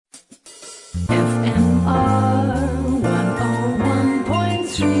FMR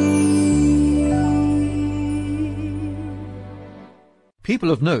 101.3.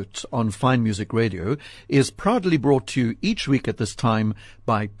 People of Note on Fine Music Radio is proudly brought to you each week at this time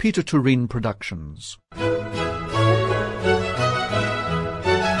by Peter Tureen Productions.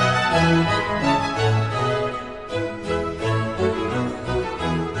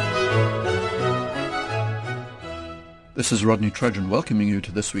 This is Rodney Trudgeon welcoming you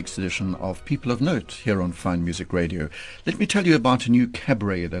to this week's edition of People of Note here on Fine Music Radio. Let me tell you about a new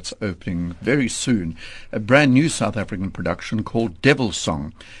cabaret that's opening very soon, a brand new South African production called Devil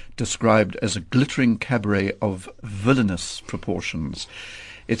Song, described as a glittering cabaret of villainous proportions.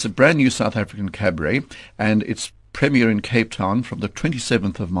 It's a brand new South African cabaret, and it's premiere in Cape Town from the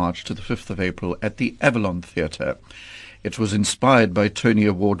 27th of March to the 5th of April at the Avalon Theatre. It was inspired by Tony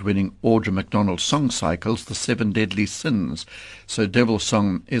Award-winning Audra McDonald's song cycles, The Seven Deadly Sins. So Devil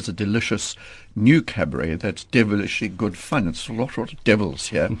Song is a delicious new cabaret that's devilishly good fun. It's a lot of devils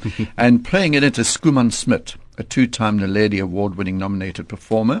here. And playing in it is Schoeman Smit, a two-time Naledi Award-winning nominated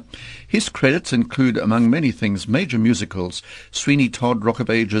performer. His credits include, among many things, major musicals, Sweeney Todd, Rock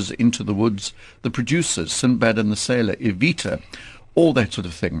of Ages, Into the Woods, The Producers, Sinbad and the Sailor, Evita, all that sort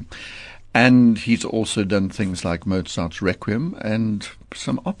of thing. And he's also done things like Mozart's Requiem and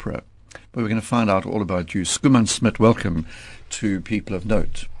some opera. But we're going to find out all about you. Schoeman Smit, welcome to People of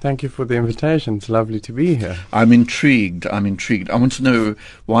Note. Thank you for the invitation. It's lovely to be here. I'm intrigued. I want to know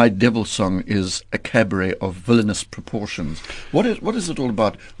why Devil Song is a cabaret of villainous proportions. What is it all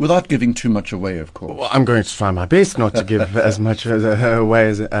about? Without giving too much away, of course. Well, I'm going to try my best not to give as much away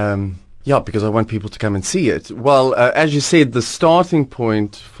as... because I want people to come and see it. Well, as you said, the starting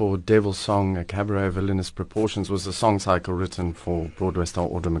point for Devil Song, a cabaret of villainous proportions, was a song cycle written for Broadway star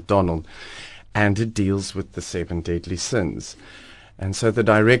Audra McDonald, and it deals with the seven deadly sins. And so the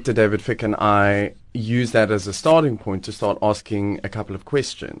director, David Fick, and I used that as a starting point to start asking a couple of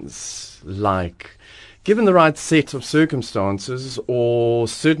questions, like, given the right set of circumstances or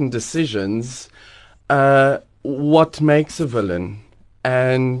certain decisions, what makes a villain?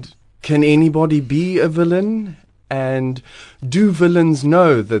 And can anybody be a villain? And do villains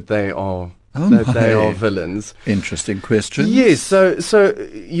know that they are villains? Interesting question. Yes. So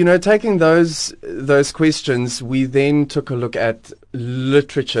taking those questions, we then took a look at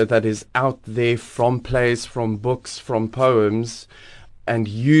literature that is out there, from plays, from books, from poems, and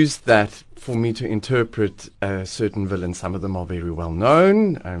used that for me to interpret certain villains. Some of them are very well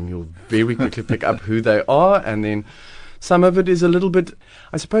known, and you'll very quickly pick up who they are, and then some of it is a little bit,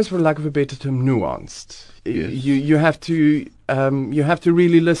 I suppose, for lack of a better term, nuanced. Yes. You have to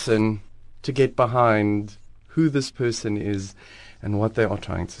really listen to get behind who this person is and what they are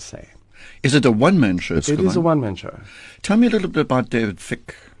trying to say. Is it a one-man show? It is a one-man show. Tell me a little bit about David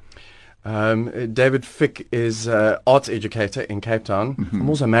Fick. David Fick is an arts educator in Cape Town. Mm-hmm. I'm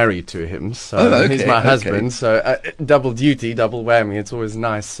also married to him, so he's my husband. So double duty, double whammy. It's always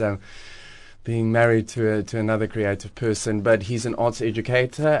nice. Being married to another creative person, but he's an arts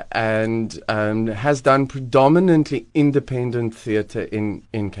educator and has done predominantly independent theatre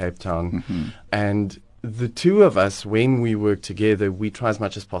in Cape Town. Mm-hmm. And the two of us, when we work together, we try as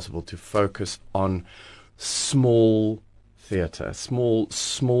much as possible to focus on small theatre,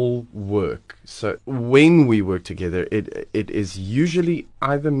 small work. So when we work together, it is usually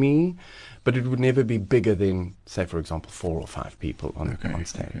either me, but it would never be bigger than, say, for example, 4 or 5 people on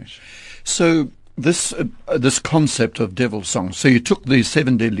stage. Okay. So this concept of Devil Song, so you took the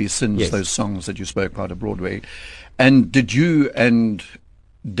Seven Deadly Sins, yes, those songs that you spoke about at Broadway, and did you and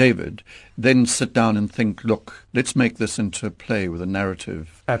David then sit down and think, look, let's make this into a play with a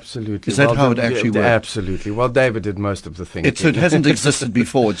narrative? Absolutely. Is that how it actually worked? Absolutely. Well, David did most of the thinking. So it hasn't existed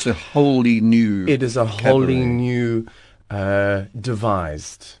before. It's a wholly new It is a cabaret. wholly new,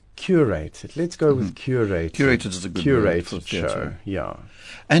 devised, curated. Let's go with curated. Curated is a good word for theatre. Show, yeah.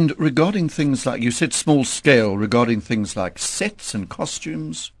 And regarding things like, you said small scale, regarding things like sets and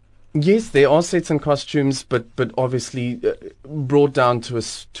costumes? Yes, there are sets and costumes, but obviously brought down to a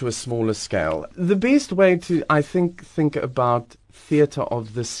smaller scale. The best way to, I think about theatre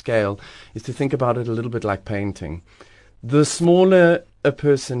of this scale is to think about it a little bit like painting. The smaller a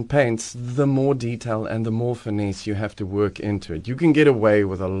person paints, the more detail and the more finesse you have to work into it. You can get away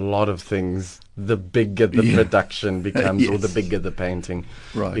with a lot of things the bigger the production becomes, or the bigger the painting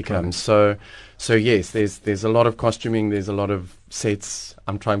becomes. Right. So yes, there's a lot of costuming, there's a lot of sets.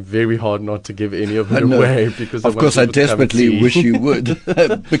 I'm trying very hard not to give any of it away, because of course I desperately wish you would.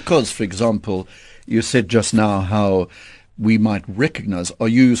 Because, for example, you said just now how we might recognize. Are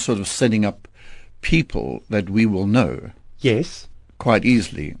you sort of setting up people that we will know? Yes. quite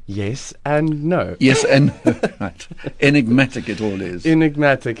easily. Yes and no. Yes and right. Enigmatic it all is.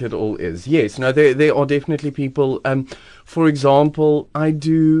 Enigmatic it all is. Yes. No, there are definitely people. For example, I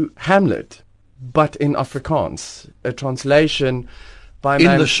do Hamlet, but in Afrikaans, a translation by a In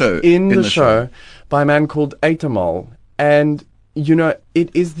man the show. in the show by a man called Eitamal, and you know, it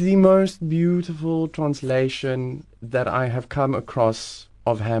is the most beautiful translation that I have come across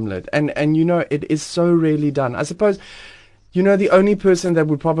of Hamlet, and you know, it is so rarely done. I suppose, you know, the only person that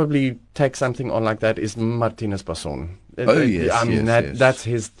would probably take something on like that is Martinus Basson. Oh, yes, I mean, yes. that's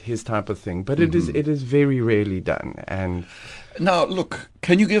his type of thing. But it is very rarely done. And now, look,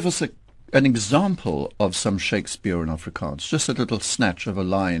 can you give us an example of some Shakespeare in Afrikaans? Just a little snatch of a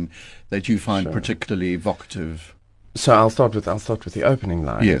line that you find particularly evocative. so I'll start with the opening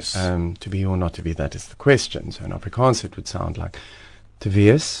line. Yes. To be or not to be, that is the question. So in Afrikaans it would sound like te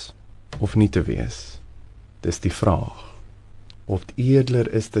wees of nie te wees. Dis die vraag. Of het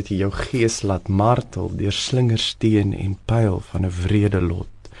eerder is dat jy jou gees laat martel deur slingersteen en pyl van 'n wrede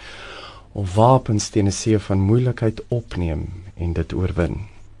lot, of wapens teen 'n see van moeilikheid opneem en dit oorwin.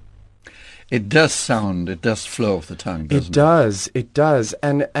 It does flow off the tongue, doesn't It does,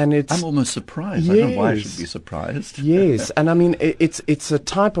 and it's. I'm almost surprised. I don't know why I Yes. should be surprised. Yes, and I mean it's a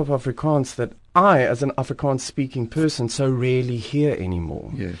type of Afrikaans that I, as an Afrikaans-speaking person, so rarely hear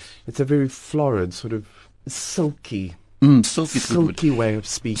anymore. Yes. It's a very florid, sort of silky Silky's good word. way of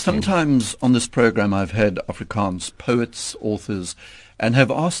speaking. Sometimes on this program I've had Afrikaans poets, authors, and have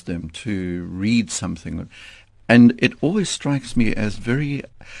asked them to read something. And it always strikes me as very,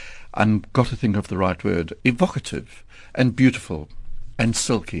 I've got to think of the right word, evocative and beautiful and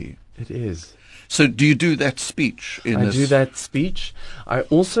silky. It is. So do you do that speech in I this? do that speech. I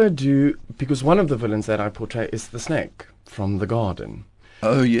also do, because one of the villains that I portray is the snake from the garden.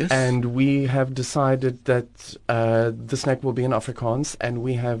 Oh, yes. And we have decided that the snake will be in Afrikaans, and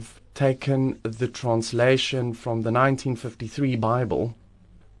we have taken the translation from the 1953 Bible,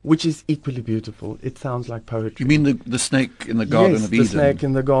 which is equally beautiful. It sounds like poetry. You mean the snake in the Garden yes, of Eden? the snake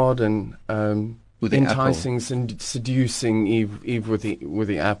in the garden, With the enticing and seducing Eve with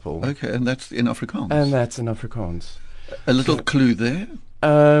the apple. Okay, and that's in Afrikaans. And that's in Afrikaans. A little clue there?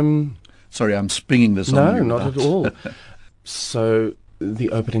 Sorry, I'm springing this on you. No, not at all. So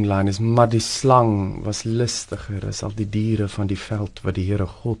the opening line is: Maar die slang was listiger as al die diere van die veld wat die Here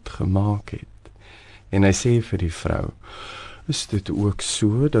God gemaak het. En hy sê vir die vrou: Is dit ook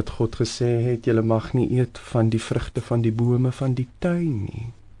so dat God gesê het julle mag nie eet van die vrugte van die bome van die tuin nie?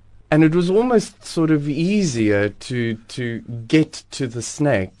 And it was almost sort of easier to get to the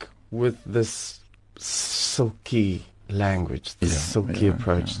snake with this silky language, this silky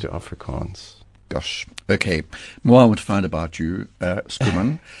approach to Afrikaans. Gosh. Okay. More I want to find about you,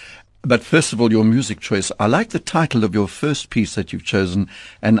 Schoeman. But first of all, your music choice. I like the title of your first piece that you've chosen,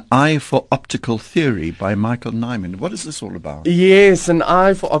 An Eye for Optical Theory by Michael Nyman. What is this all about? Yes, An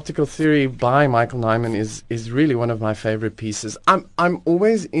Eye for Optical Theory by Michael Nyman is really one of my favorite pieces. I'm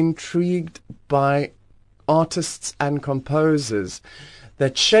always intrigued by artists and composers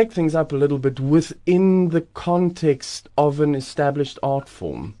that shake things up a little bit within the context of an established art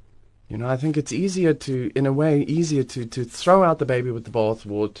form. You know, I think it's easier to throw out the baby with the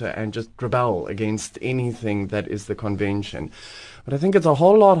bathwater and just rebel against anything that is the convention. But I think it's a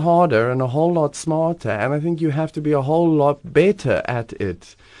whole lot harder and a whole lot smarter, and I think you have to be a whole lot better at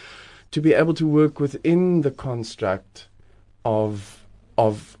it to be able to work within the construct of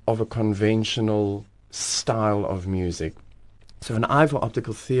a conventional style of music. So An Eye for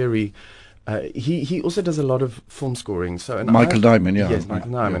Optical Theory. He also does a lot of film scoring. So Michael Nyman, yeah. Yes,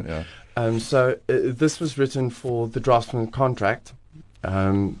 Michael Nyman. Yeah. So this was written for The Draftsman Contract, a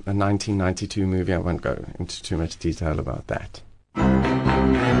 1992 movie. I won't go into too much detail about that.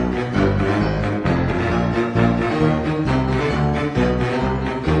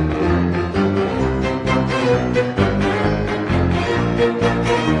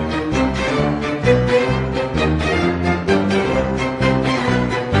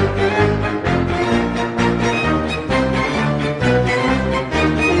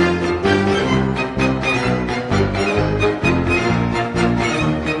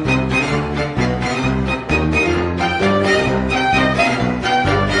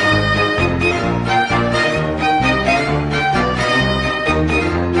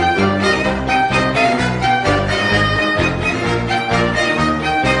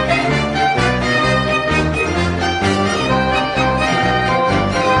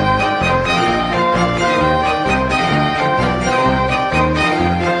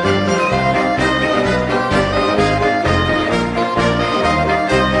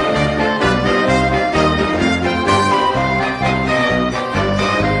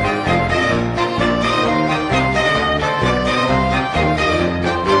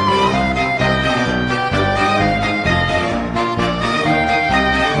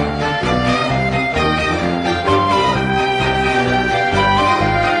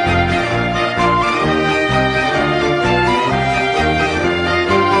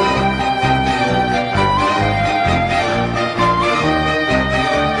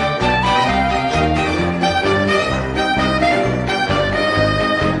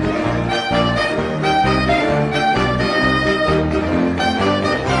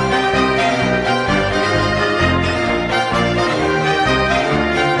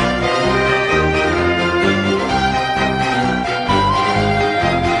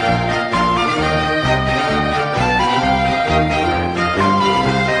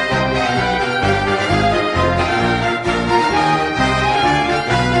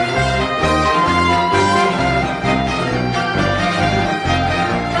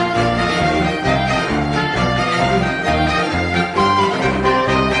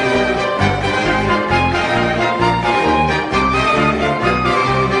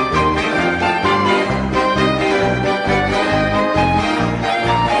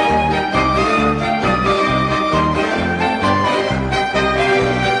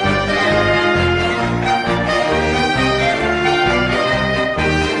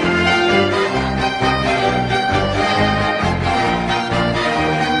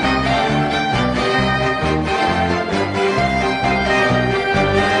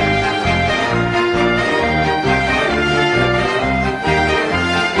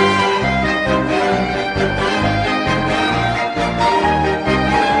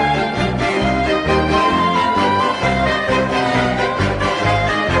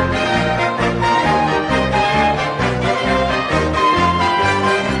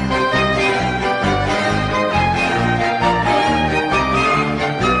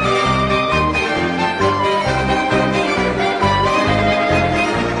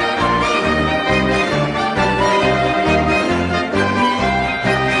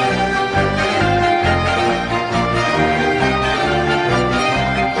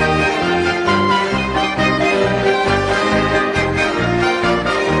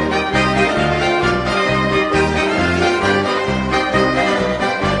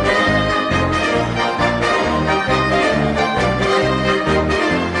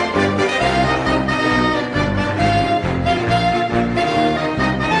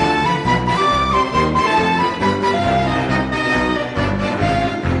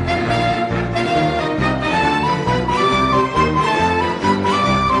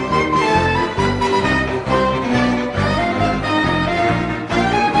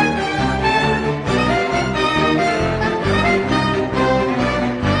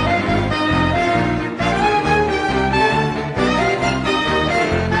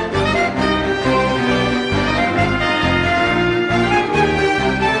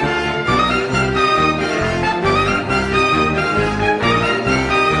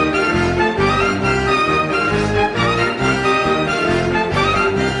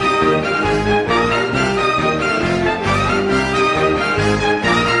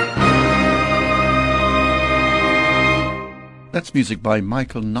 Tonight's music by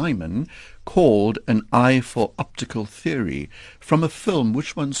Michael Nyman called An Eye for Optical Theory from a film.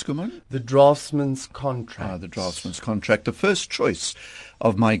 Which one, Schoeman? The Draftsman's Contract. The Draftsman's Contract. The first choice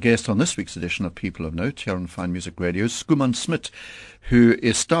of my guest on this week's edition of People of Note here on Fine Music Radio, Schoeman Smit, who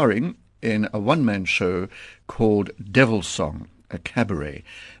is starring in a one-man show called Devil's Song, a cabaret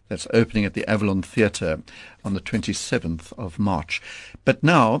that's opening at the Avalon Theatre on the 27th of March. But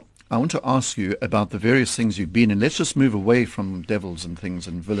now I want to ask you about the various things you've been in. Let's just move away from devils and things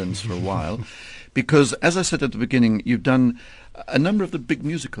and villains for a while, because as I said at the beginning, you've done a number of the big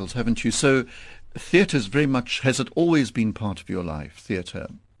musicals, haven't you? So theatre is very much, has it always been part of your life, theatre?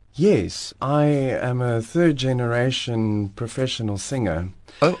 Yes, I am a third-generation professional singer.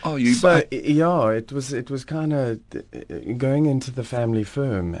 Oh, are you? So yeah, it was kind of going into the family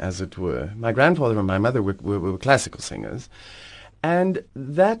firm, as it were. My grandfather and my mother were classical singers, and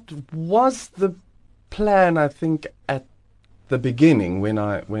that was the plan, I think, at the beginning when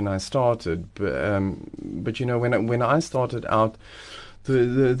I started. But you know, when I started out,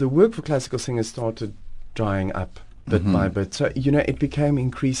 the work for classical singers started drying up bit by bit. So, you know, it became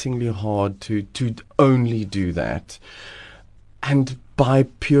increasingly hard to only do that. And by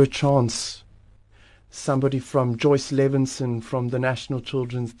pure chance, somebody from Joyce Levinson from the National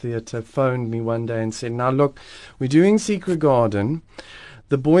Children's Theatre phoned me one day and said, now look, we're doing Secret Garden.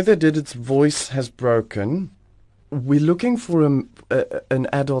 The boy that did its voice has broken. We're looking for an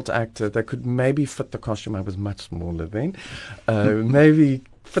adult actor that could maybe fit the costume. I was much smaller then. Maybe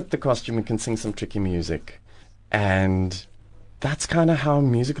fit the costume and can sing some tricky music. And that's kind of how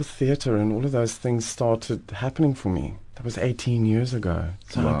musical theatre and all of those things started happening for me. That was 18 years ago.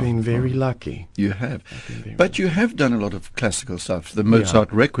 So Wow. I've been very lucky. You have. But you have done a lot of classical stuff. The Mozart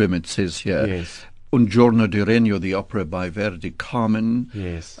Requiem, it says here. Yes. Un giorno di regno, the opera by Verdi, Carmen.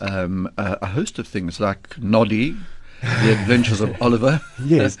 Yes. A host of things like Noddy, The Adventures of Oliver.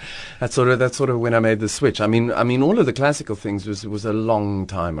 Yes, that's sort of when I made the switch. I mean, all of the classical things was a long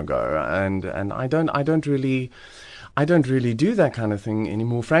time ago, and I don't really do that kind of thing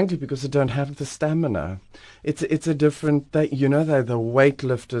anymore, frankly, because I don't have the stamina. It's a different, they're the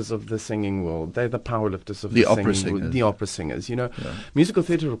weightlifters of the singing world. They're the powerlifters of the opera singing world, singers. the opera singers. You know, musical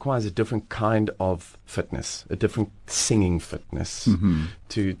theatre requires a different kind of fitness, a different singing fitness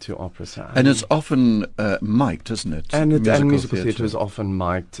to opera. So, And it's often mic'd, isn't it? and musical theatre is often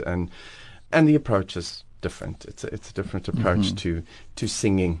mic'd, and the approach is different. It's a different approach to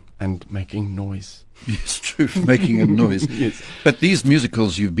singing and making noise. Yes, true, making a noise. Yes. But these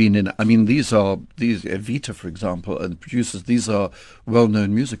musicals you've been in, I mean, these Evita, for example, and the Producers, these are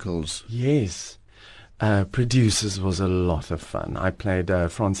well-known musicals. Yes. Producers was a lot of fun. I played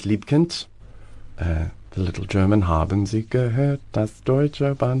Franz Liebkind, the little German Haben Sie gehört, das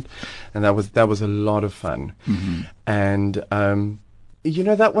deutsche Band, and that was a lot of fun. And you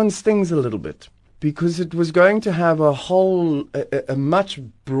know, that one stings a little bit, because it was going to have a much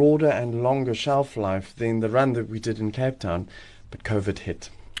broader and longer shelf life than the run that we did in Cape Town, but COVID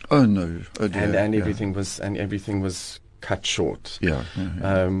hit. Oh no! Oh dear. And everything was cut short. Yeah.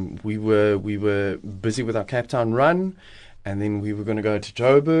 We were busy with our Cape Town run, and then we were going to go to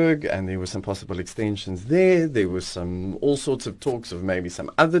Joburg, and there were some possible extensions there. There was all sorts of talks of maybe some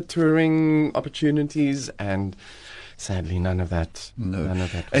other touring opportunities, and sadly, none of that. No. None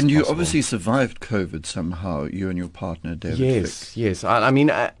of that was And you possible. obviously survived COVID somehow, you and your partner, David Fick. Yes. I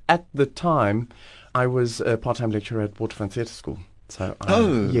mean, at the time, I was a part-time lecturer at Waterfront Theatre School. So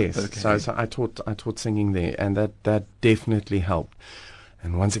yes. Okay. So I taught singing there, and that definitely helped.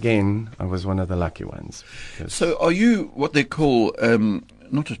 And once again, I was one of the lucky ones. So are you what they call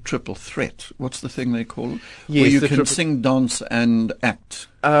not a triple threat? What's the thing they call? Yes, where you the can sing, dance, and act.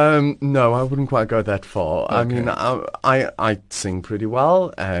 No, I wouldn't quite go that far. Okay. I mean, I sing pretty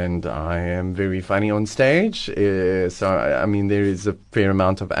well, and I am very funny on stage. So, I mean, there is a fair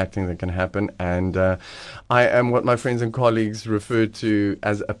amount of acting that can happen, and I am what my friends and colleagues refer to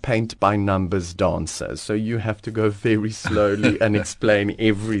as a paint-by-numbers dancer. So you have to go very slowly and explain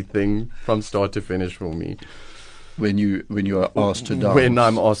everything from start to finish for me. When you are asked to dance. When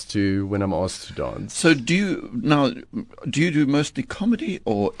I'm asked to dance. So do you do mostly comedy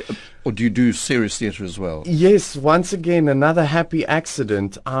or do you do serious theatre as well? Yes, once again, another happy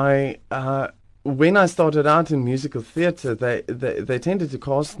accident. When I started out in musical theatre, they tended to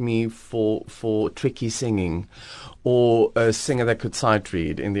cast me for tricky singing, or a singer that could sight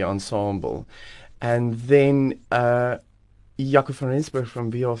read in the ensemble. And then Jaco van Rensburg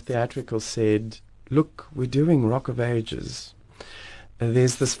from Beoff Theatrical said, look, we're doing Rock of Ages.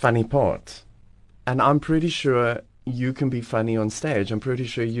 There's this funny part. And I'm pretty sure you can be funny on stage. I'm pretty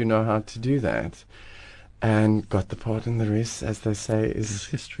sure you know how to do that. and got the part, and the rest, as they say, is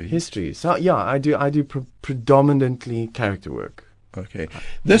history. History. So yeah, I do predominantly character work. Okay.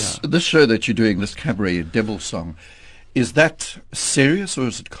 This show that you're doing, this cabaret Devil Song, is that serious or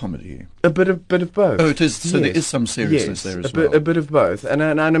is it comedy? A bit of both. Oh, it is. So Yes. there is some seriousness there as well. A bit of both, and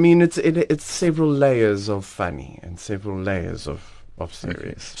I mean it's several layers of funny and several layers of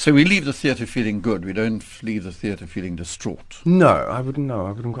serious. So we leave the theatre feeling good. We don't leave the theatre feeling distraught. No, I wouldn't know.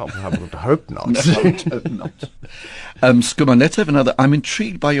 I would hope not. No, I would hope not. Schoeman, let's have another. I'm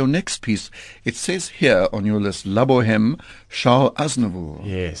intrigued by your next piece. It says here on your list, La Bohème, Charles Aznavour.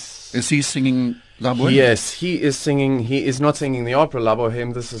 Yes. Is he singing La Bohème? Yes, he is singing. He is not singing the opera La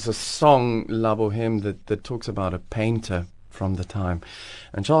Bohème. This is a song, La Bohème, that talks about a painter from the time.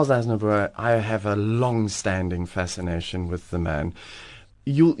 And Charles Aznavour, I have a long-standing fascination with the man.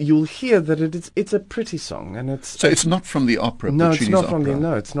 You'll hear that it's a pretty song, and it's not from the opera. No, Puccini's it's not opera. from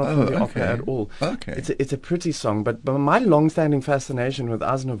the it's not from the opera at all. Okay, it's a pretty song, but my long-standing fascination with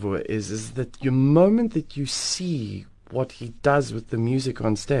Aznavour is that the moment that you see what he does with the music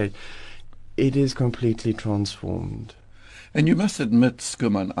on stage, it is completely transformed. And you must admit,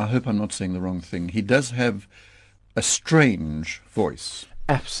 Schoeman, I hope I'm not saying the wrong thing, he does have a strange voice.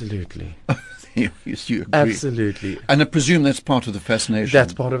 Absolutely. Yes, you agree. Absolutely. And I presume that's part of the fascination.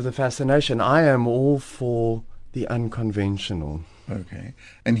 That's part of the fascination. I am all for the unconventional. Okay.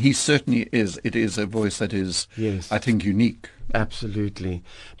 And he certainly is. It is a voice that is, yes, I think, unique. Absolutely.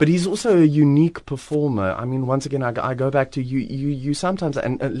 But he's also a unique performer. I mean, once again, I go back to you sometimes,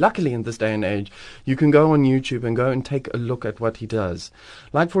 and luckily in this day and age, you can go on YouTube and go and take a look at what he does.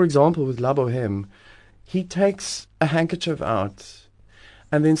 Like, for example, with La Bohème, he takes a handkerchief out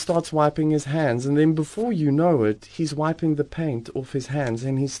and then starts wiping his hands. And then before you know it, he's wiping the paint off his hands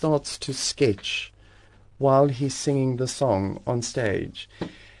and he starts to sketch while he's singing the song on stage.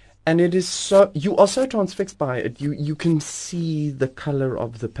 And it is so, you are so transfixed by it, you can see the color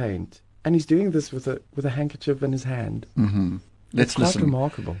of the paint. And he's doing this with a handkerchief in his hand. Mm-hmm. Let's listen. Quite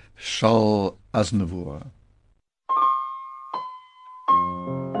remarkable. Charles Aznavour.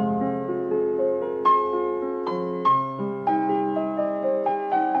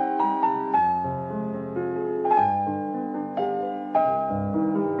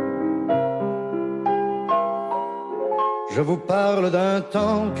 Je vous parle d'un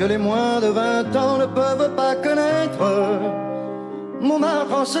temps que les moins de 20 ans ne peuvent pas connaître.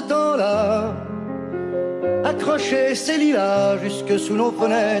 Montmartre en ce temps-là accrochait ses lilas jusque sous nos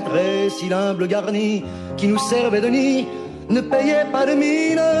fenêtres. Et si l'humble garni qui nous servait de nid ne payait pas de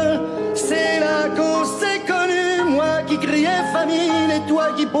mine, c'est là qu'on s'est connus. Moi qui criais famine et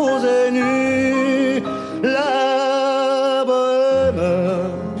toi qui posais nu. La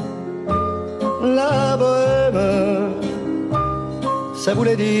bohème, la bohème, ça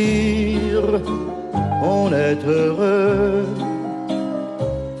voulait dire on est heureux.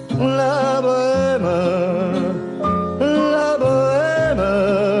 La bohème,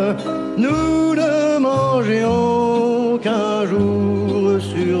 nous ne mangions qu'un jour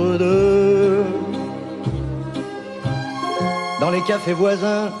sur deux. Dans les cafés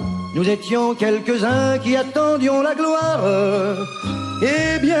voisins, nous étions quelques-uns qui attendions la gloire.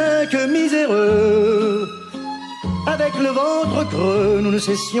 Et bien que miséreux, avec le ventre creux, nous ne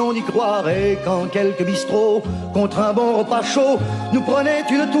cessions d'y croire. Et quand quelques bistrots, contre un bon repas chaud, nous prenaient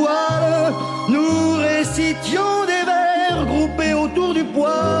une toile, nous récitions des vers groupés autour du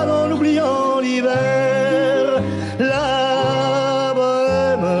poêle en oubliant l'hiver. La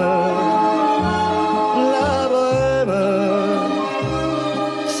bohème,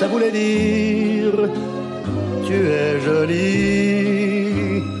 ça voulait dire tu es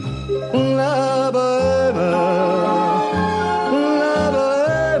jolie. La bohème,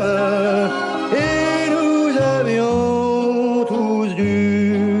 et nous avions tous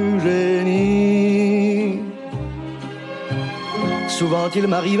du génie. Souvent il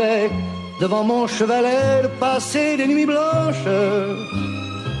m'arrivait devant mon chevalet de passer des nuits blanches,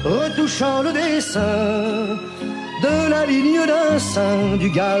 retouchant le dessin de la ligne d'un sein, du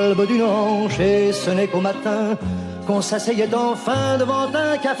galbe d'une hanche. Et ce n'est qu'au matin qu'on s'asseyait enfin devant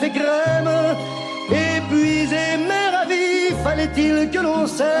un café crème. Épuisé mais ravi, fallait-il que l'on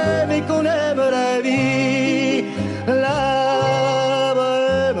s'aime et qu'on aime la vie. La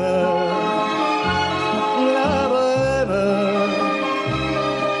bohème,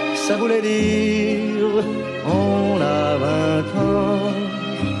 ça voulait dire on a 20 ans.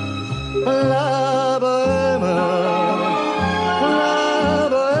 La bohème,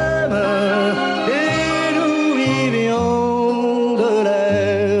 et nous vivions de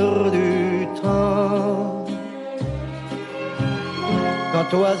l'air du temps. Quand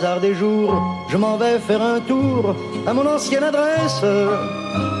au hasard des jours, je m'en vais faire un tour à mon ancienne adresse.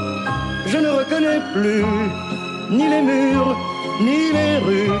 Je ne reconnais plus ni les murs, ni les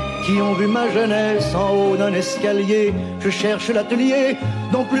rues qui ont vu ma jeunesse en haut d'un escalier. Je cherche l'atelier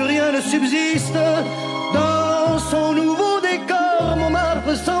dont plus rien ne subsiste. Dans son nouveau décor, mon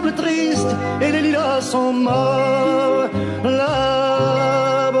marbre semble triste et les lilas sont morts.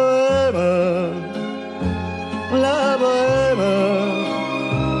 La bohème, la bohème.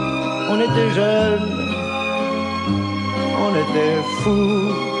 On était jeunes, on était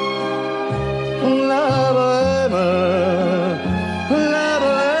fous. La bohème, la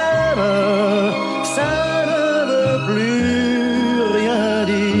bohème, ça ne veut plus rien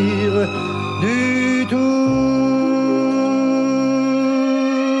dire du tout.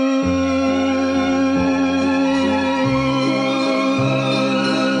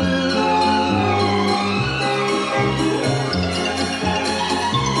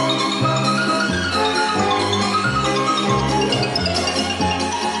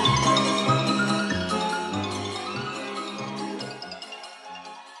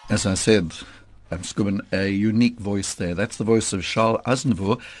 As I said, Schoeman, a unique voice there. That's the voice of Charles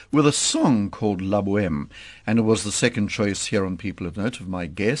Aznavour with a song called La Bohème. And it was the second choice here on People of Note of my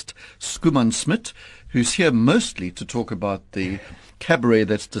guest, Schoeman Smit, who's here mostly to talk about the cabaret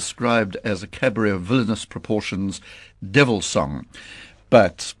that's described as a cabaret of villainous proportions, Devil Song.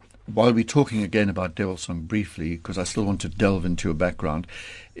 But while we're talking again about Devil Song briefly, because I still want to delve into your background,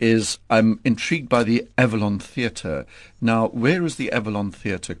 is I'm intrigued by the Avalon Theatre. Now, where is the Avalon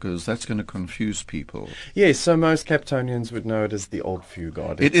Theatre? Because that's going to confuse people. Yes, so most Capetonians would know it as the Old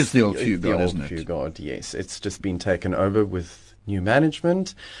Fugard. It is the Old Fugard, isn't it? The Old Fugard, yes. It's just been taken over with new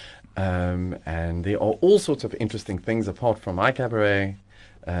management, and there are all sorts of interesting things apart from my cabaret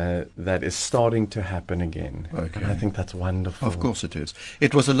that is starting to happen again. Okay. And I think that's wonderful. Of course it is.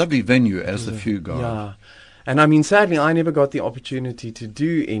 It was a lovely venue as the Fugard. Yeah. And I mean, sadly, I never got the opportunity to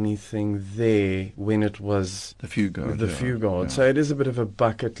do anything there when it was the Fugard. Fugard. So it is a bit of a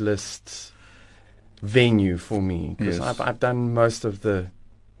bucket list venue for me, because Yes. I've done most of the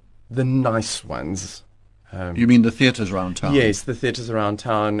nice ones. You mean the theatres around town? Yes, the theatres around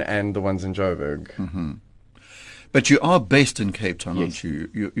town and the ones in Joburg. Mm-hmm. But you are based in Cape Town, Yes. aren't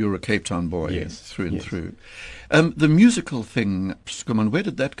you? You're a Cape Town boy, Yes, through and yes. through. The musical thing, Schoeman, where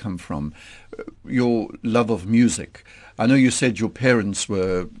did that come from? Your love of music. I know you said your parents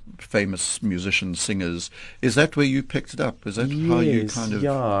were famous musicians, singers. Is that where you picked it up? Is that how you kind of?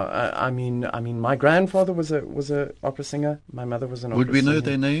 Yeah. I mean, my grandfather was a opera singer. My mother was an opera Would we know singer.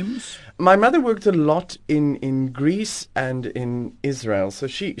 their names? My mother worked a lot in Greece and in Israel, so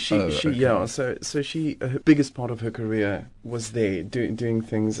she okay. yeah, so she her biggest part of her career was there doing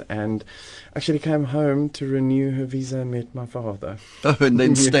things, and actually came home to renew her visa and met my father. Oh, and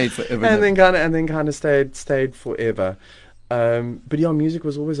then stayed forever. and then kind of stayed forever. But yeah, music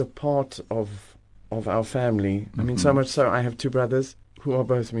was always a part of our family. I mean, so much so I have two brothers who are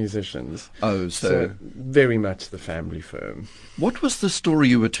both musicians. Oh, so very much the family firm. what was the story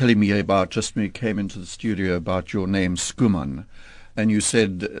you were telling me about just when you came into the studio about your name, Schoeman? And you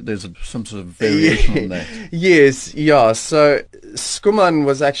said there's some sort of variation on that. Yes, yeah. So Schoeman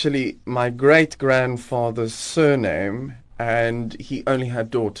was actually my great-grandfather's surname, and he only had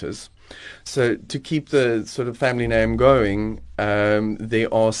daughters. So to keep the sort of family name going,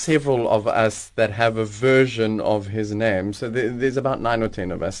 there are several of us that have a version of his name. So there's about 9 or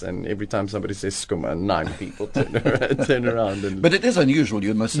 10 of us, and every time somebody says Schoeman, 9 people turn around. And But it is unusual,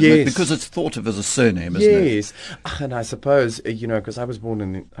 you must admit, Yes. because it's thought of as a surname, isn't it? Yes, and I suppose because I was born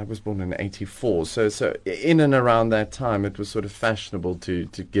in '84, so in and around that time, it was sort of fashionable to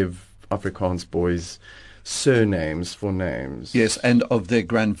give Afrikaans boys surnames for names. Yes, and of their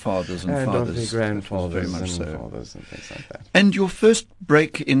grandfathers and, and fathers. of their grandfathers Very much and so. fathers and things like that. And your first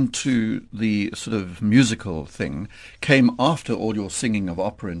break into the sort of musical thing came after all your singing of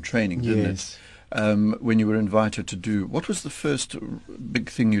opera and training, didn't Yes. it? When you were invited to do, what was the first big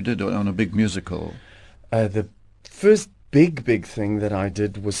thing you did on a big musical? The first big thing that I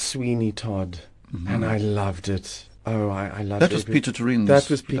did was Sweeney Todd, and I loved it. Oh, I loved it. That was Peter Turin's That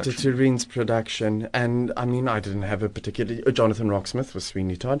was Peter production. Turin's production, and I mean, I didn't have a particular. Jonathan Rocksmith was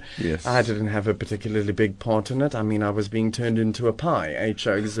Sweeney Todd. Yes. I didn't have a particularly big part in it. I mean, I was being turned into a pie 8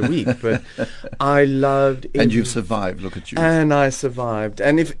 shows a week, but I loved it. And you've survived, look at you. And I survived.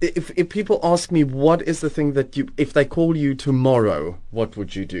 And if people ask me what is the thing that if they call you tomorrow, what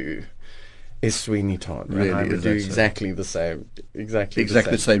would you do? Is Sweeney Todd. Really, And I would is do that so? exactly the same. Exactly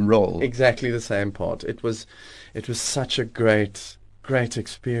the same role. Exactly the same part. It was such a great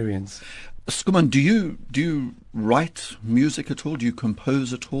experience. Schoeman, do you write music at all? Do you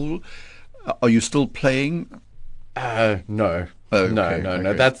compose at all? Are you still playing? No. Oh, No.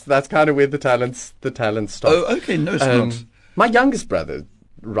 okay. That's kind of where the talents stop. Oh, okay. No, it's not. My youngest brother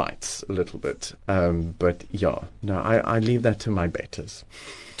writes a little bit, but yeah, no, I leave that to my betters.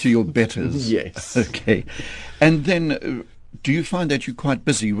 To your betters? Yes. Okay. And then, do you find that you're quite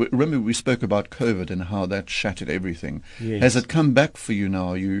busy? Remember we spoke about COVID and how that shattered everything. Yes. Has it come back for you now?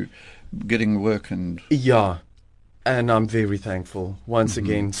 Are you getting work and... Yeah, and I'm very thankful. Once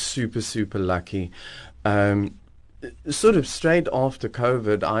again, super lucky. Sort of straight after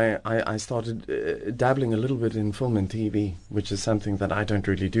COVID, I started dabbling a little bit in film and TV, which is something that I don't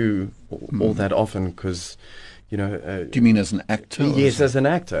really do all that often because, you know... do you mean as an actor? Yes, as an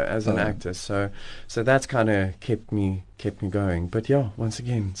actor. So that's kind of kept me going. But yeah, once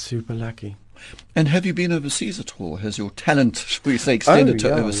again, super lucky. And have you been overseas at all? Has your talent, shall we say, extended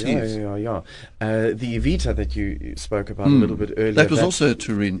to overseas? Yeah. The Evita that you spoke about a little bit earlier. That was also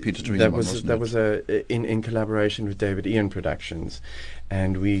Peter Turin. That was in collaboration with David Productions,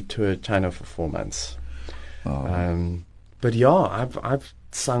 and we toured China for 4 months. Oh. But yeah, I've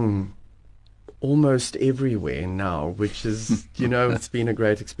sung almost everywhere now, which is it's been a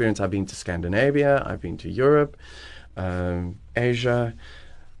great experience. I've been to Scandinavia, I've been to Europe, Asia.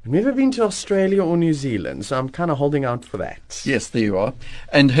 I've never been to Australia or New Zealand, so I'm kind of holding out for that. Yes, there you are.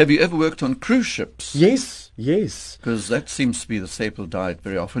 And have you ever worked on cruise ships? Yes. Because that seems to be the staple diet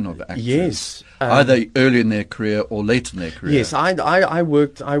very often of actors. Yes. Either early in their career or late in their career. Yes, I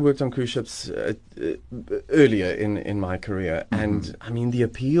worked on cruise ships earlier in my career, and I mean the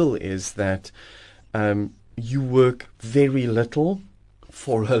appeal is that you work very little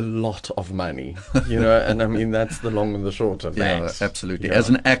for a lot of money, and I mean that's the long and the short of that. Yeah, absolutely. As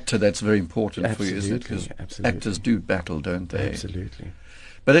an actor, that's very important for you, isn't it? Because absolutely. actors do battle, don't they? Absolutely.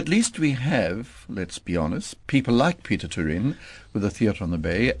 But at least we have, let's be honest, people like Peter Turin with the Theatre on the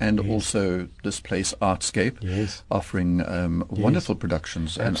Bay and also this place, Artscape, offering wonderful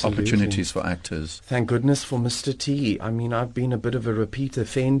productions and opportunities for actors. Thank goodness for Mr. T. I mean, I've been a bit of a repeat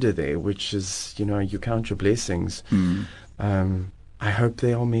offender there, which is, you count your blessings. I hope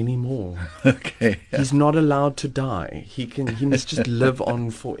there are many more. Okay. He's not allowed to die. He must just live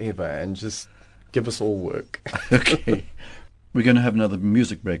on forever and just give us all work. Okay. We're going to have another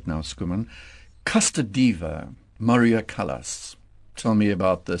music break now, Schoeman. Casta Diva, Maria Callas. Tell me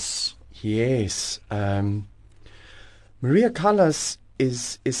about this. Yes. Maria Callas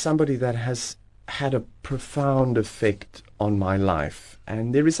is somebody that has had a profound effect on my life.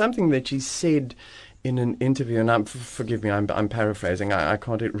 And there is something that she said in an interview, and forgive me, I'm paraphrasing. I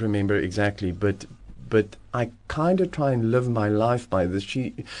can't remember exactly, but I kind of try and live my life by this.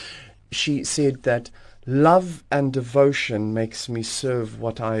 She said that love and devotion makes me serve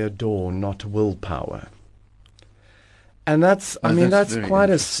what I adore, not willpower. And that's quite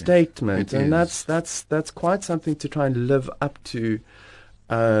a statement, and that's quite something to try and live up to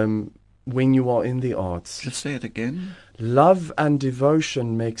when you are in the arts. Just say it again. Love and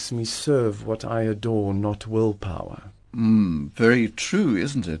devotion makes me serve what I adore, not willpower. Very true,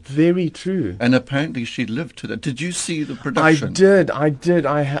 isn't it? Very true. And apparently she lived to that. Did you see the production? I did.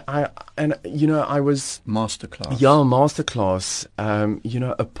 I was... Masterclass. Yeah, masterclass.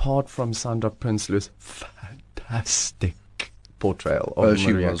 Apart from Sandra Prinsloo's fantastic portrayal of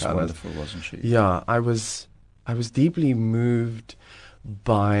she Maria was Callas. Wonderful, wasn't she? Yeah, I was deeply moved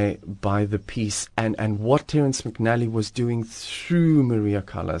by the piece and what Terence McNally was doing through Maria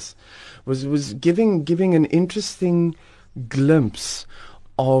Callas was giving an interesting glimpse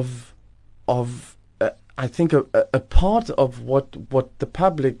of I think a part of what the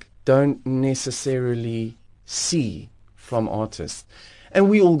public don't necessarily see from artists.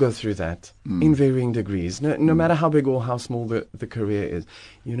 And we all go through that in varying degrees, no matter how big or how small the career is.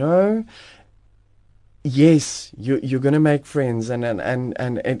 Yes, you're going to make friends, and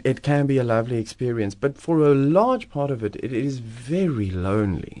it can be a lovely experience. But for a large part of it, it is very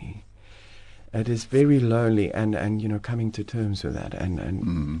lonely. It is very lonely, and coming to terms with that,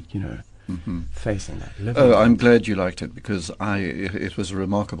 and facing that. I'm glad you liked it, because it was a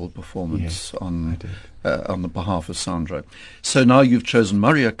remarkable performance on the behalf of Sandra. So now you've chosen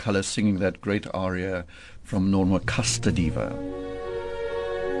Maria Callas singing that great aria from Norma, Casta Diva.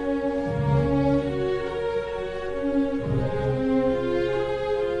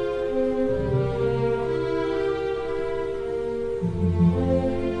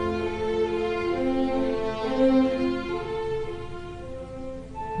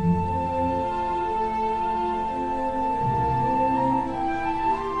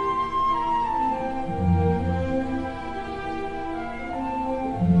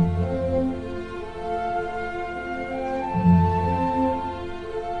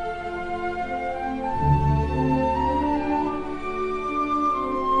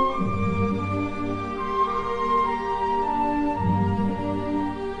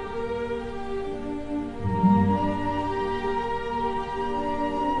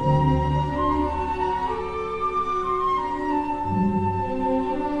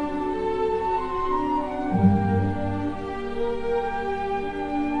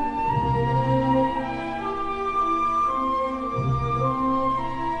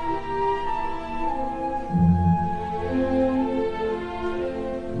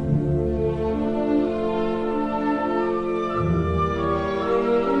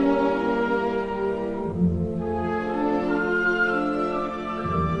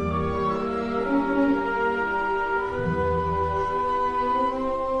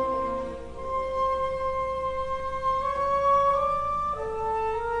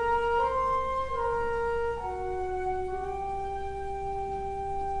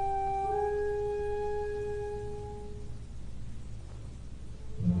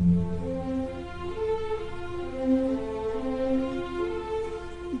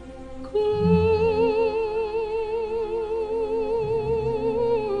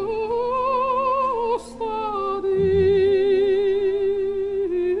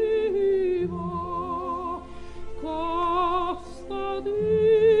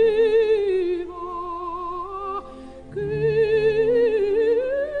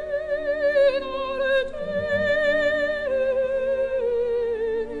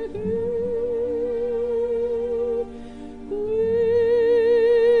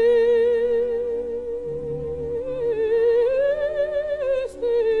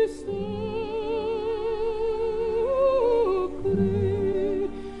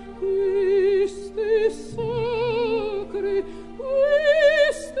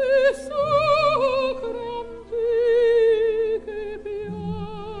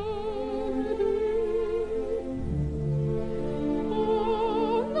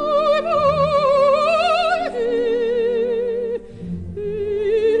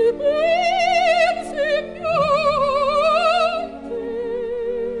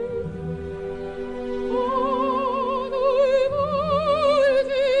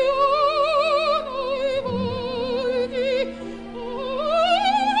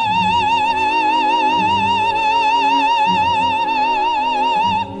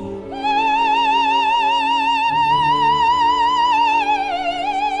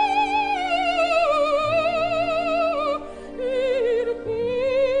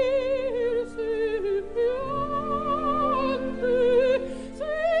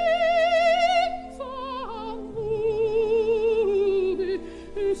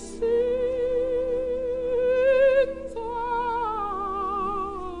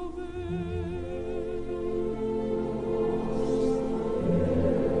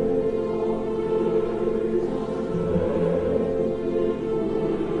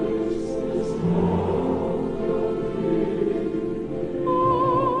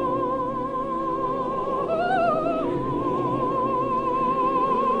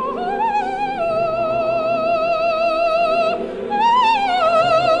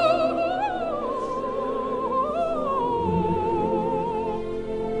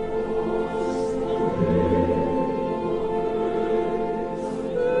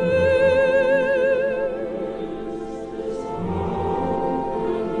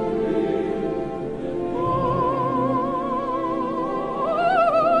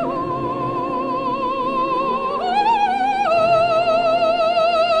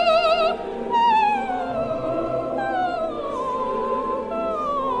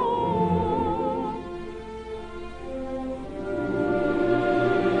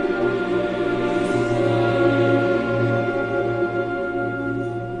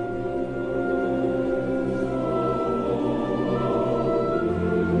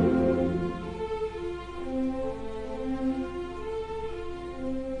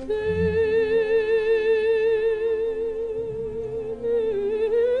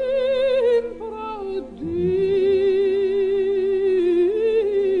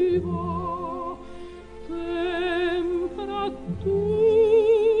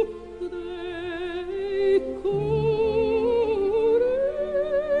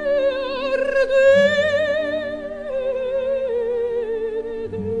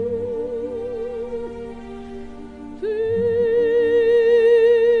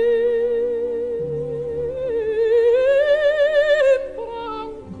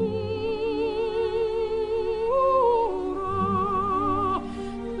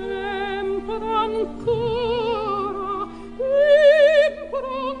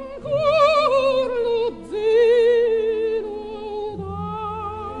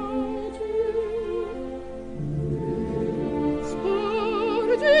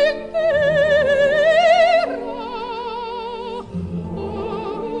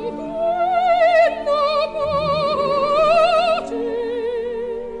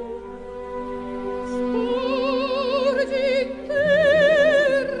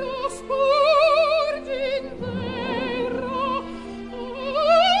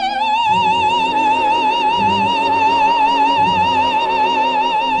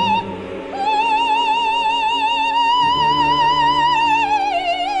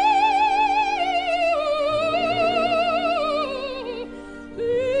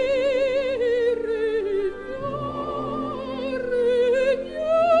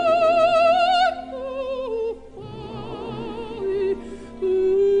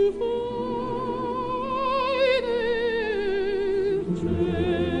 The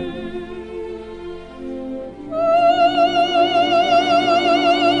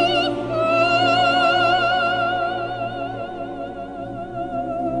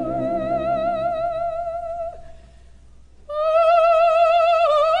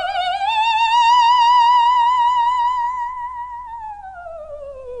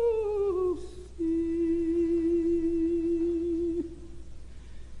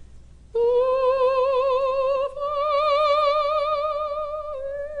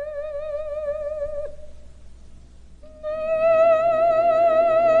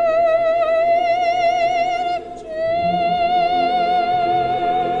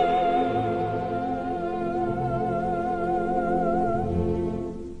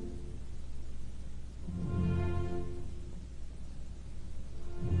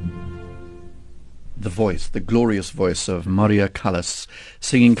voice, the glorious voice of Maria Callas,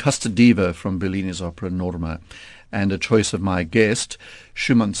 singing Casta Diva from Bellini's opera Norma, and a choice of my guest,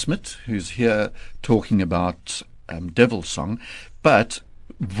 Schoeman Smit, who's here talking about Devil Song. But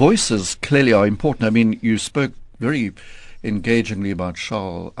voices clearly are important. I mean, you spoke very engagingly about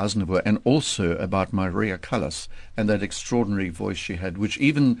Charles Aznavour and also about Maria Callas and that extraordinary voice she had, which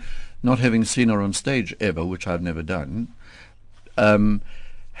even not having seen her on stage ever, which I've never done,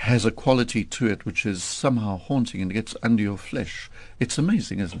 has a quality to it which is somehow haunting and gets under your flesh. It's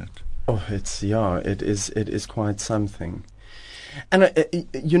amazing, isn't it? Oh, it is quite something. And,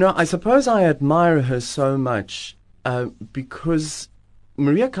 I suppose I admire her so much because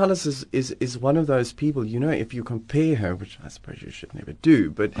Maria Callas is one of those people, if you compare her, which I suppose you should never do,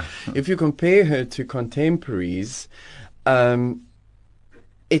 but if you compare her to contemporaries,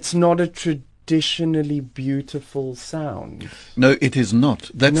 it's not a traditionally beautiful sound. No, it is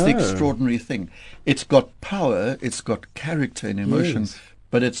not. That's No. the extraordinary thing. It's got power, it's got character and emotion, Yes.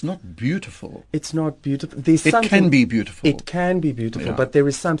 but it's not beautiful. It's not beautiful. It can be beautiful. It can be beautiful, Yeah. but there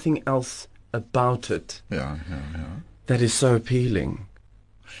is something else about it Yeah. that is so appealing.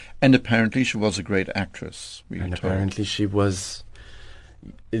 And apparently she was a great actress. We were And told. apparently she was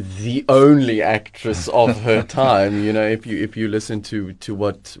the only actress of her time. If you listen to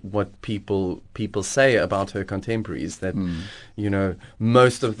what people say about her contemporaries, that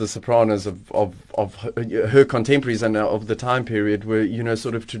most of the sopranos of her contemporaries and of the time period were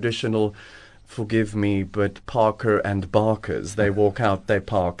sort of traditional. Forgive me, but Parker and Barkers. They walk out, they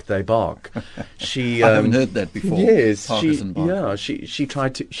park, they bark. She I haven't heard that before. Yes, Parkers and Barkers. she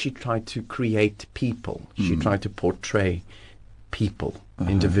tried to create people. She tried to portray people,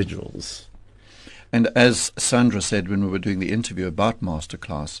 individuals. And as Sandra said when we were doing the interview about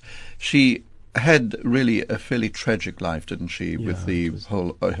Masterclass, she had really a fairly tragic life, didn't she, with the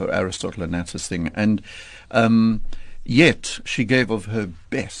whole her Aristotle and Natus thing. And yet she gave of her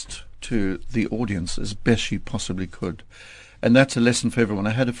best to the audience as best she possibly could. And that's a lesson for everyone.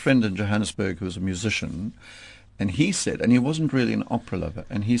 I had a friend in Johannesburg who was a musician, and he said, and he wasn't really an opera lover,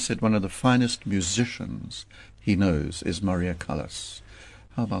 and he said one of the finest musicians he knows is Maria Callas.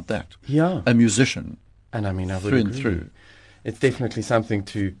 How about that? Yeah. A musician. And I mean, I would Through and agree. through. It's definitely something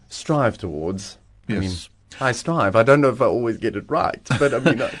to strive towards. Yes. I mean, I strive. I don't know if I always get it right, but I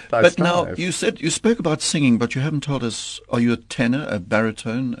mean, I But strive. now, you spoke about singing, but you haven't told us, are you a tenor, a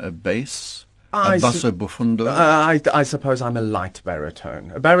baritone, a bass, a basso profundo? I suppose I'm a light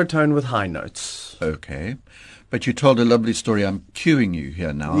baritone. A baritone with high notes. Okay. But you told a lovely story. I'm cueing you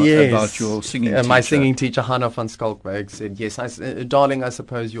here now Yes. about your singing teacher. My singing teacher, Hannah van Skalkberg, said, yes, darling, I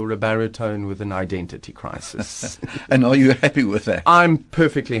suppose you're a baritone with an identity crisis. And are you happy with that? I'm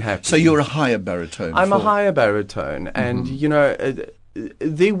perfectly happy. So you're a higher baritone. I'm a higher baritone. And,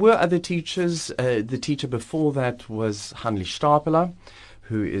 there were other teachers. The teacher before that was Hanli Stapela,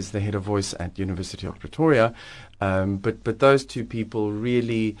 who is the head of voice at University of Pretoria. But those two people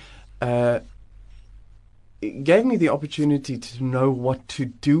really gave me the opportunity to know what to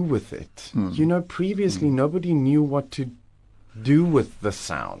do with it. Previously nobody knew what to do with the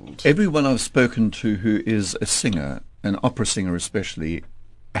sound. Everyone I've spoken to who is a singer, an opera singer especially,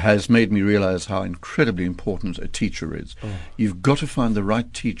 has made me realize how incredibly important a teacher is. You've got to find the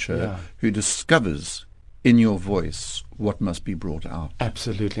right teacher who discovers in your voice what must be brought out.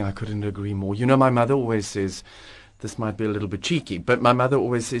 Absolutely, I couldn't agree more. My mother always says, this might be a little bit cheeky, but my mother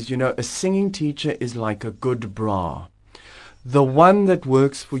always says, a singing teacher is like a good bra. The one that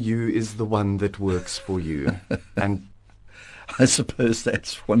works for you is the one that works for you. And I suppose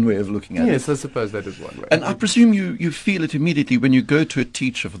that's one way of looking at it. yes, I suppose that is one way. And I presume you feel it immediately when you go to a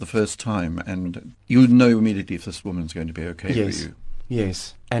teacher for the first time, and you know immediately if this woman's going to be okay yes. for you.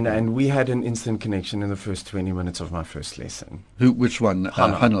 Yes, and we had an instant connection in the first 20 minutes of my first lesson. Which one?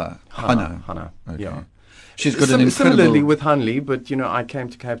 Hannah. Hannah. Hannah. Okay. Yeah. She's got an incredible... Similarly with Hanley, but, you know, I came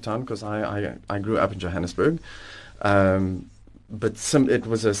to Cape Town because I grew up in Johannesburg. But it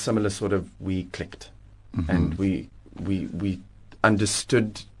was a similar sort of, we clicked. Mm-hmm. And we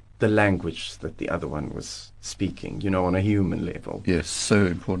understood the language that the other one was speaking, you know, on a human level. Yes, so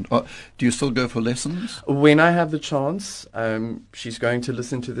important. Do you still go for lessons? When I have the chance, she's going to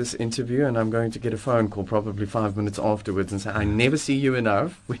listen to this interview, and I'm going to get a phone call probably 5 minutes afterwards and say, I never see you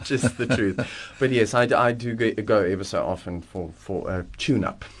enough, which is the truth. But yes, I do go ever so often for a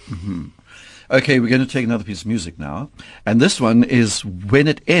tune-up. Mm-hmm. Okay, we're going to take another piece of music now. And this one is When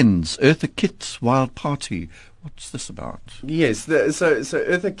It Ends, Eartha Kitt's Wild Party. What's this about? Yes, so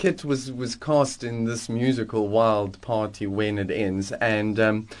Eartha Kitt was cast in this musical Wild Party When It Ends,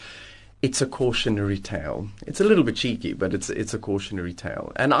 and it's a cautionary tale. It's a little bit cheeky, but it's a cautionary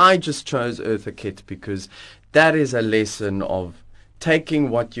tale. And I just chose Eartha Kitt because that is a lesson of taking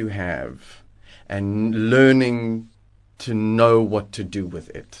what you have and learning to know what to do with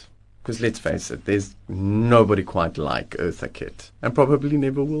it. Because let's face it, there's nobody quite like Eartha Kitt, and probably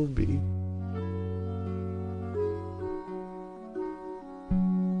never will be.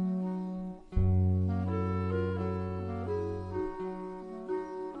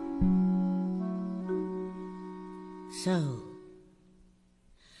 So,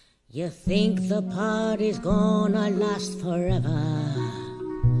 you think the party's gonna last forever,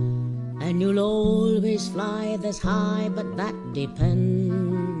 and you'll always fly this high, but that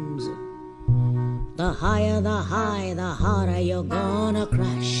depends. The higher the high, the harder you're gonna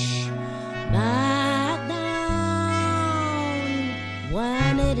crash back down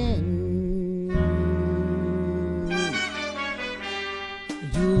when it ends.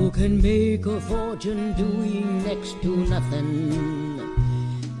 You can make a fortune doing next to nothing.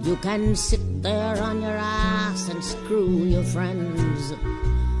 You can sit there on your ass and screw your friends,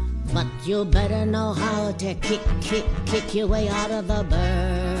 but you better know how to kick your way out of the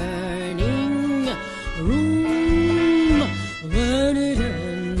burning room when it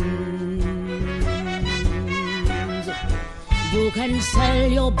ends. You can sell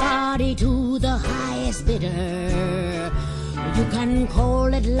your body to the highest bidder. You can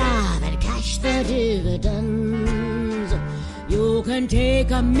call it love and cash the dividends. You can take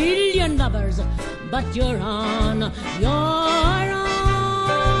 1,000,000 lovers, but you're on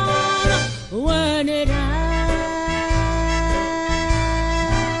when it ends.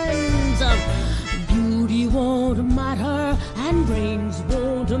 Beauty won't matter and brains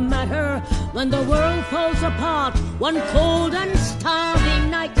won't matter when the world falls apart one cold and starving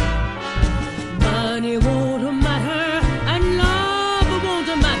night. Money won't matter and love won't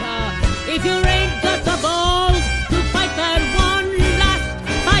matter if you ain't got the balls to fight that one last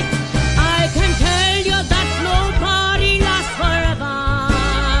fight. I can tell you that no party lasts forever.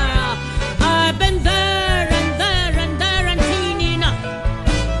 I've been there and there and there and seen enough.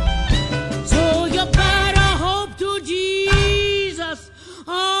 So you better hope to Jesus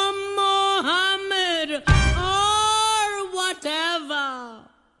or Mohammed or whatever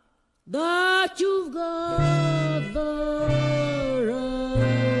that you've got the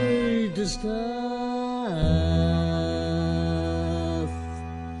right stuff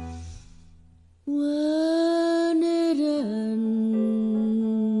when it ends,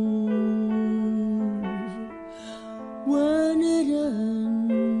 when it ends, when it ends.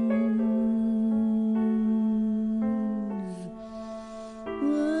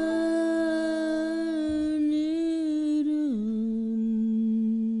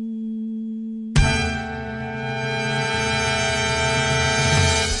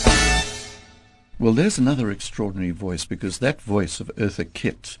 Well, there's another extraordinary voice, because that voice of Eartha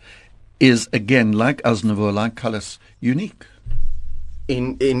Kitt is, again, like Aznavour, like Callas, unique.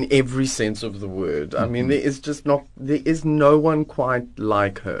 In every sense of the word. I mean, there is no one quite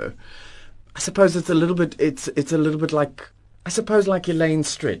like her. I suppose it's a little bit like, I suppose, like Elaine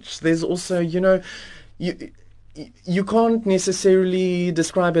Stritch. There's also, you know, you can't necessarily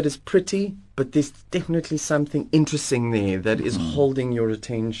describe it as pretty, but there's definitely something interesting there that is holding your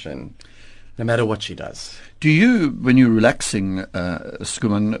attention, no matter what she does. Do you, when you're relaxing,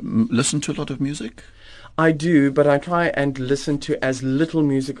 Schoeman, listen to a lot of music? I do, but I try and listen to as little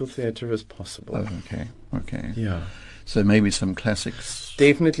musical theatre as possible. Oh, okay. Yeah. So maybe some classics?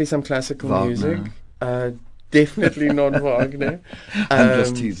 Definitely some classical Wagner. music. Definitely not Wagner. I'm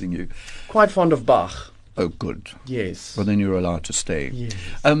just teasing you. Quite fond of Bach. Oh, good. Yes. Well, then you're allowed to stay. Yes.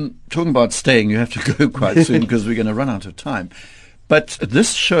 Talking about staying, you have to go quite soon because we're going to run out of time. But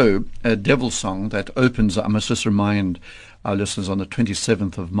this show, Devil Song, that opens, I must just remind our listeners, on the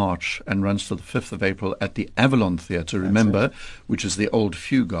 27th of March and runs till the 5th of April at the Avalon Theatre, remember, which is the old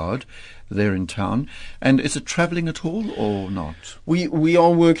Fugard there in town. And is it travelling at all or not? We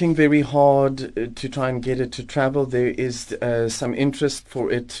are working very hard to try and get it to travel. There is some interest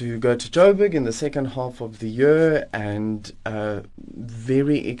for it to go to Joburg in the second half of the year, and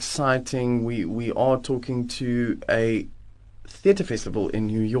very exciting. We are talking to a theatre festival in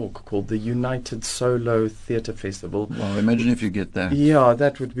New York called the United Solo Theatre Festival. Well, imagine if you get that. Yeah,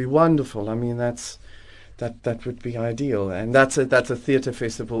 that would be wonderful. I mean, that would be ideal. And that's a theatre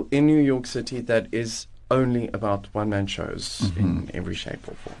festival in New York City that is only about one-man shows in every shape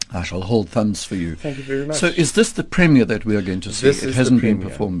or form. I shall hold thumbs for you. Thank you very much. So is this the premiere that we are going to see? It hasn't been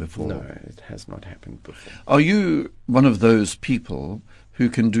performed before. No, it has not happened before. Are you one of those people who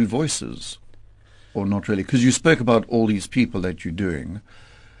can do voices? Or not really? Because you spoke about all these people that you're doing.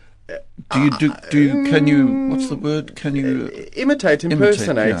 Can you, what's the word? Can you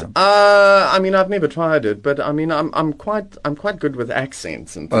impersonate? Yeah. I mean, I've never tried it, but I mean, I'm quite good with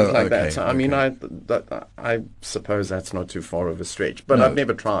accents and things like that. So I mean, I suppose that's not too far of a stretch, but I've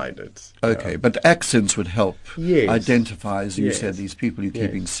never tried it. Okay, but accents would help identify, as you Yes. said, these people you're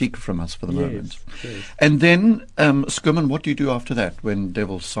keeping secret from us for the moment. Yes. And then, Schoeman, what do you do after that when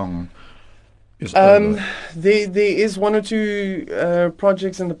Devil's Song is over? There is one or two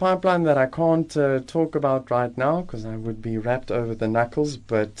projects in the pipeline that I can't talk about right now because I would be wrapped over the knuckles.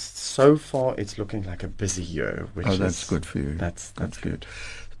 But so far, it's looking like a busy year. That's good for you. That's good.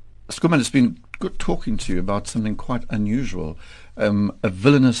 Schoeman, it's been good talking to you about something quite unusual, a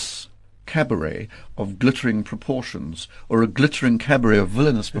villainous cabaret of glittering proportions, or a glittering cabaret of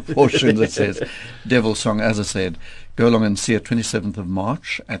villainous proportions, it says. Devil's Song, as I said. Go along and see it 27th of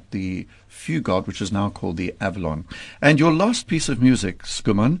March at the Fugard, which is now called the Avalon. And your last piece of music,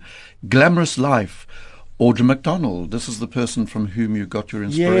 Schoeman, Glamorous Life, Audra McDonald. This is the person from whom you got your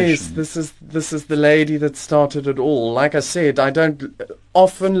inspiration. Yes, this is the lady that started it all. Like I said, I don't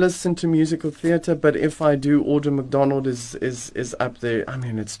often listen to musical theatre, but if I do, Audra McDonald is up there. I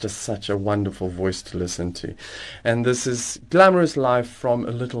mean, it's just such a wonderful voice to listen to. And this is Glamorous Life from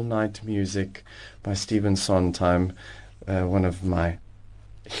A Little Night Music by Stephen Sondheim, one of my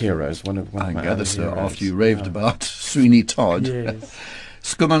heroes. I gather so, after you raved about Sweeney Todd. Yes.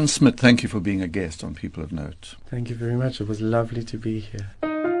 Schoeman Smit, thank you for being a guest on People of Note. Thank you very much. It was lovely to be here.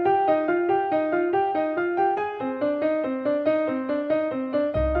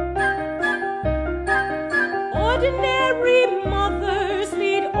 Ordinary mothers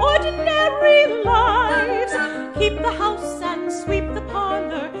lead ordinary lives. Keep the house and sweep the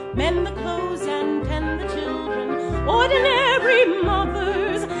parlor, mend the clothes and tend the children. Ordinary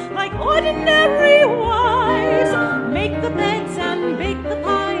mothers, like ordinary wives, make the beds and bake the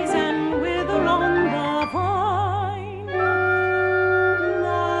pies and wither on the vine.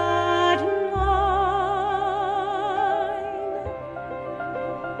 That line.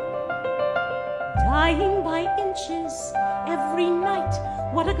 Dying by inches every night,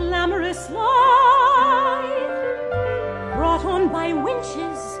 what a glamorous life. Brought on by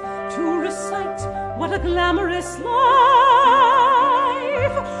winches to recite, what a glamorous life.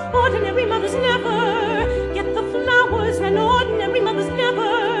 Ordinary mothers never get the flowers, and ordinary mothers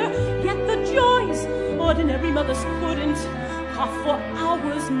never get the joys. Ordinary mothers couldn't cough for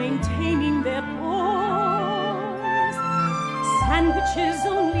hours maintaining their poise. Sandwiches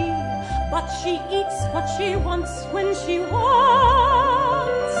only, but she eats what she wants when she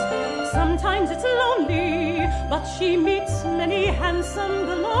wants. Sometimes it's lonely, but she meets many handsome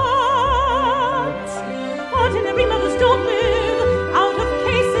gallants. Ordinary mothers don't live out of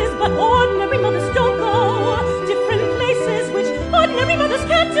cases, but ordinary mothers don't go different places, which ordinary mothers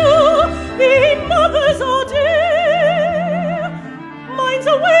can't do. The mothers are dear, mine's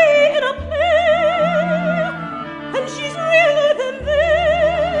away in a play, and she's realer than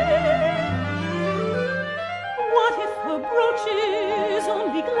they. What if her brooch is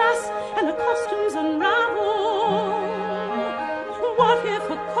only glass and the costumes unravel? What if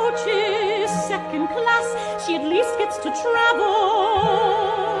her coach is second class? She at least gets to travel.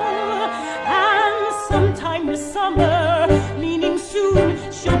 And sometime this summer, meaning soon,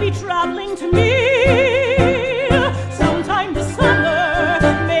 she'll be traveling to me. Sometime this summer,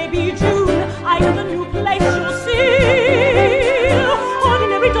 maybe June, I know the new place you'll see.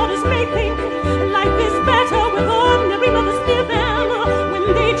 Ordinary daughters may think life is better with ordinary mothers near them when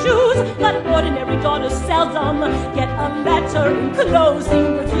they choose, but ordinary daughters seldom get a letter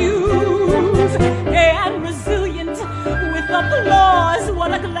enclosing reviews. Gay and resilient with applause,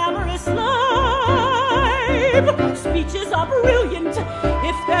 what a glamorous life. Speeches are brilliant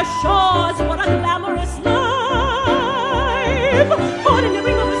if they're Shaw's, what a glamorous life.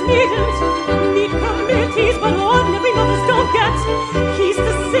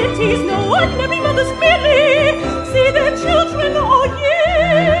 ordinary mothers merely see their children all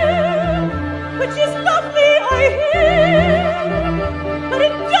year, which is lovely, I hear, but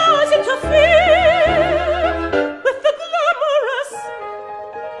it does interfere with the glamorous.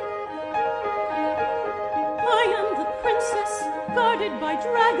 I am the princess guarded by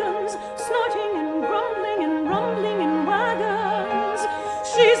dragons, snorting and grumbling and rumbling in wagons.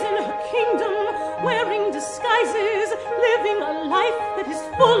 She's in her kingdom, wearing disguises, living a life that is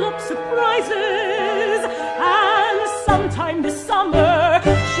full of surprises. And sometime this summer,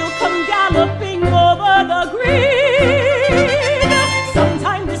 she'll come galloping over the green.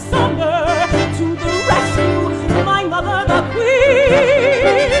 Sometime this summer, to the rescue, my mother the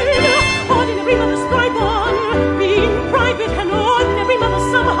queen. Ordinary mothers thrive on being private, and ordinary mothers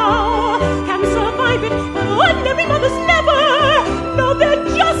somehow can survive it. But ordinary mothers never, no, they're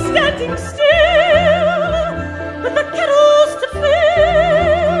just standing still with the kettles to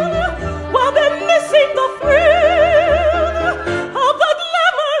fill, while they're missing the thrill of the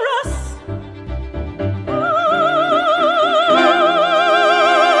glamorous.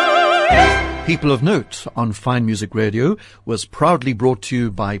 People of Note on Fine Music Radio was proudly brought to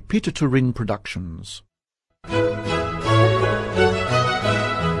you by Peter Turin Productions.